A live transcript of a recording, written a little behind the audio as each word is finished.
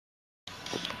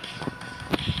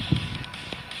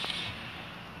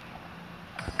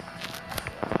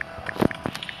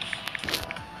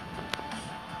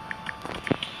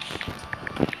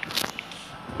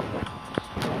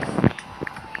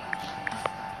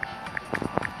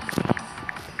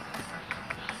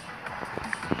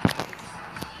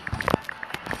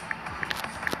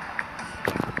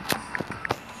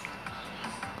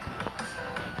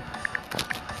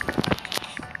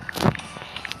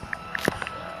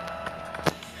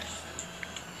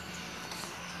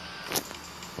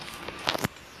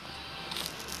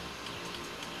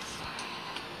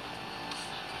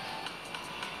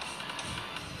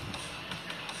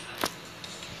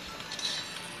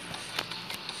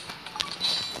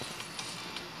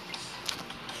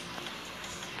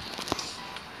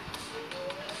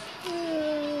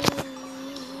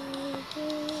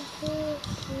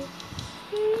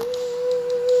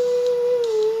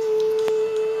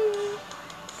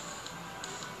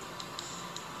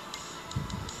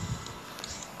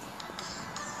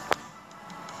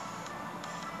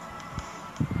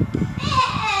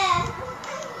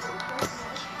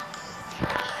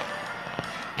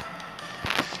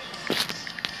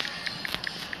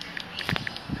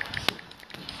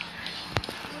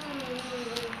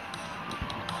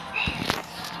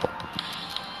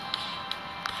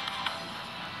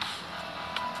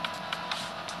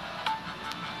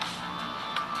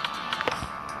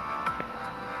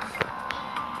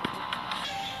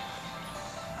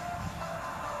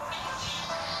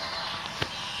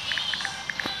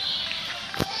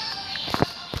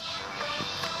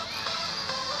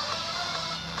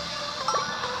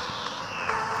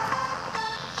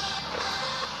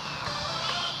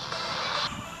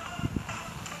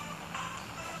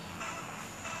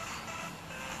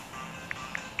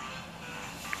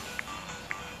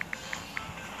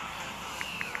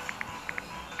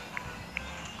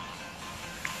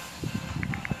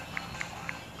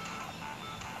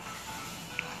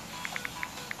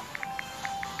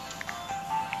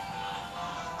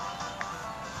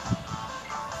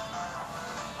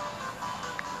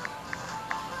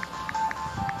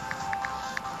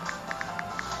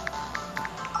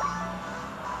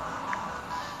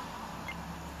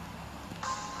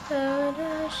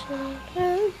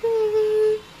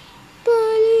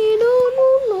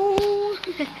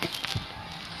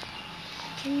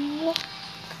Can walk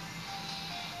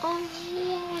on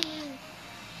water.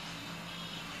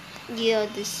 Yo,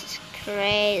 this is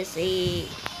crazy.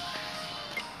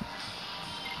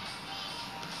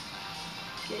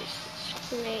 This is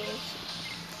crazy.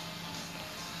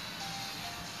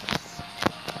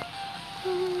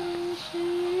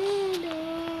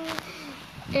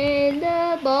 And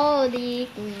the body.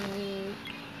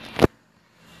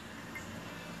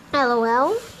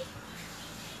 LOL.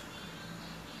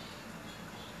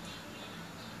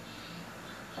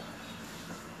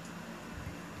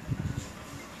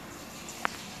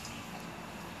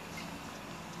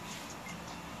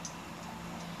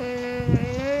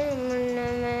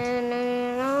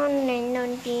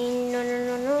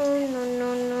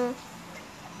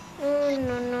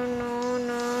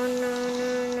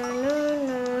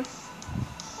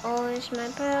 Oh, it's my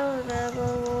power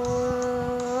level.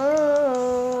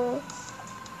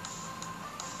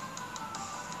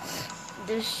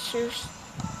 This is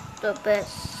the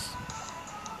best.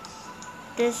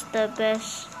 This is the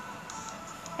best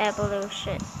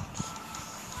evolution.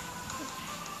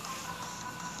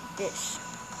 This.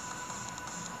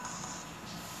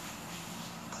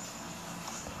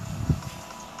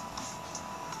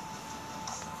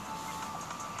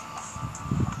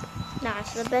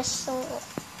 That's the best song.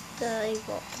 The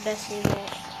best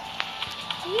evolve.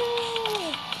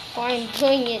 Yeah. Or I'm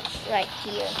doing it right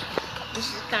here. This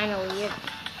is kind of weird.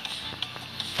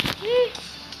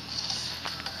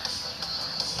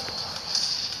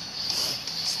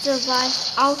 Survive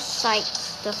outside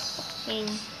the fucking.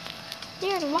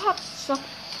 There are lots of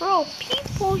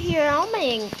people here. How am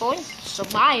I going to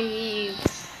survive?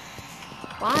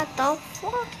 What the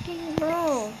fucking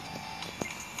bro?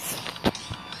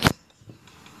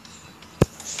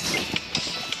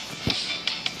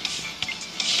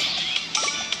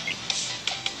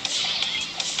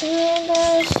 And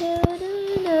I should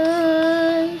have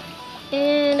done.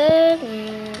 And I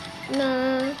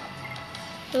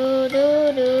do do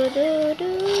do do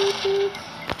do do.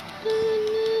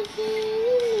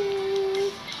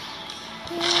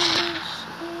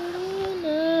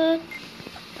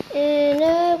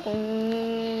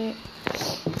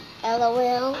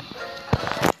 LOL.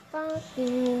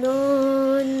 Fucking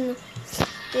on.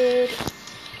 Dude.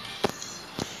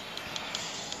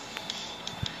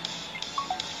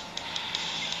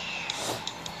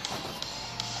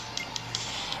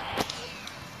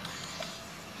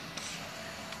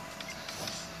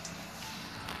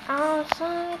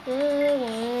 Outside the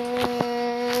world.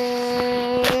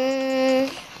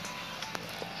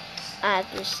 I have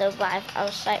to survive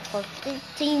outside for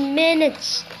 15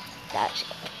 minutes. That's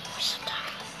going to be a waste of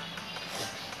time.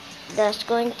 That's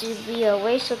going to be a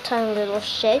waste of time, little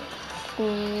shit.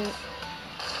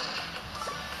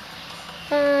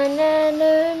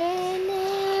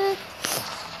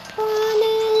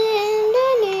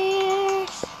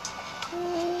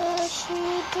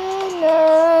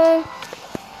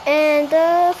 And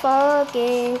the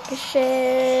fucking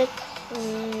shit.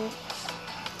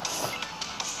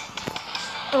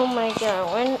 Oh my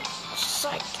god, when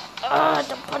psych.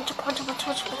 The punch.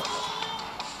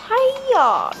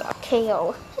 Hiya,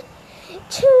 KO.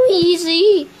 Too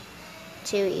easy.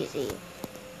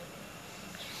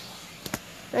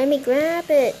 Let me grab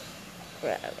it.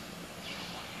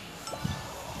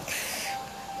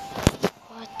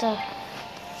 What the?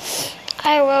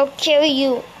 I will kill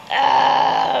you.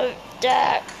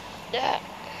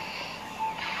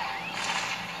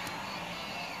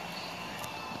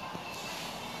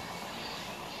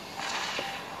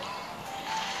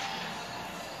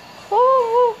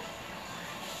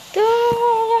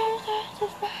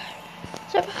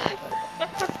 Survive.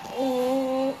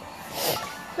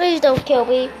 Please don't kill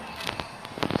me.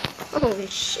 Holy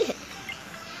shit.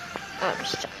 I'm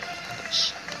stuck.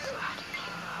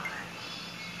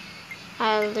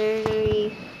 I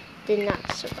literally did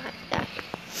not survive that.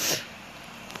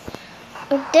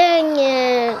 Dang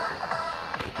it.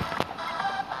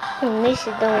 At least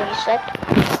it don't reset.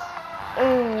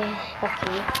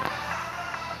 Okay.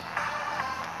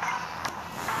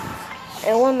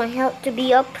 I want my health to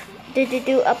be up.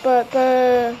 Up.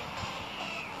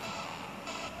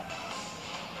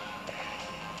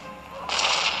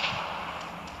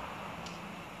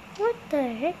 What the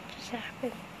heck just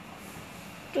happened?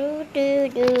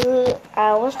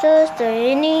 I was just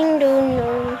training.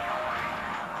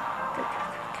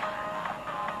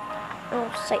 Oh,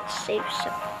 site safe.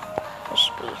 There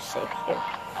should be safe here.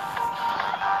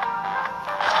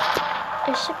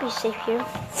 It should be safe here.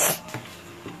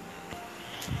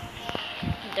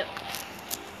 No.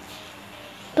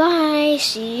 bye.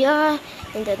 See ya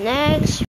in the next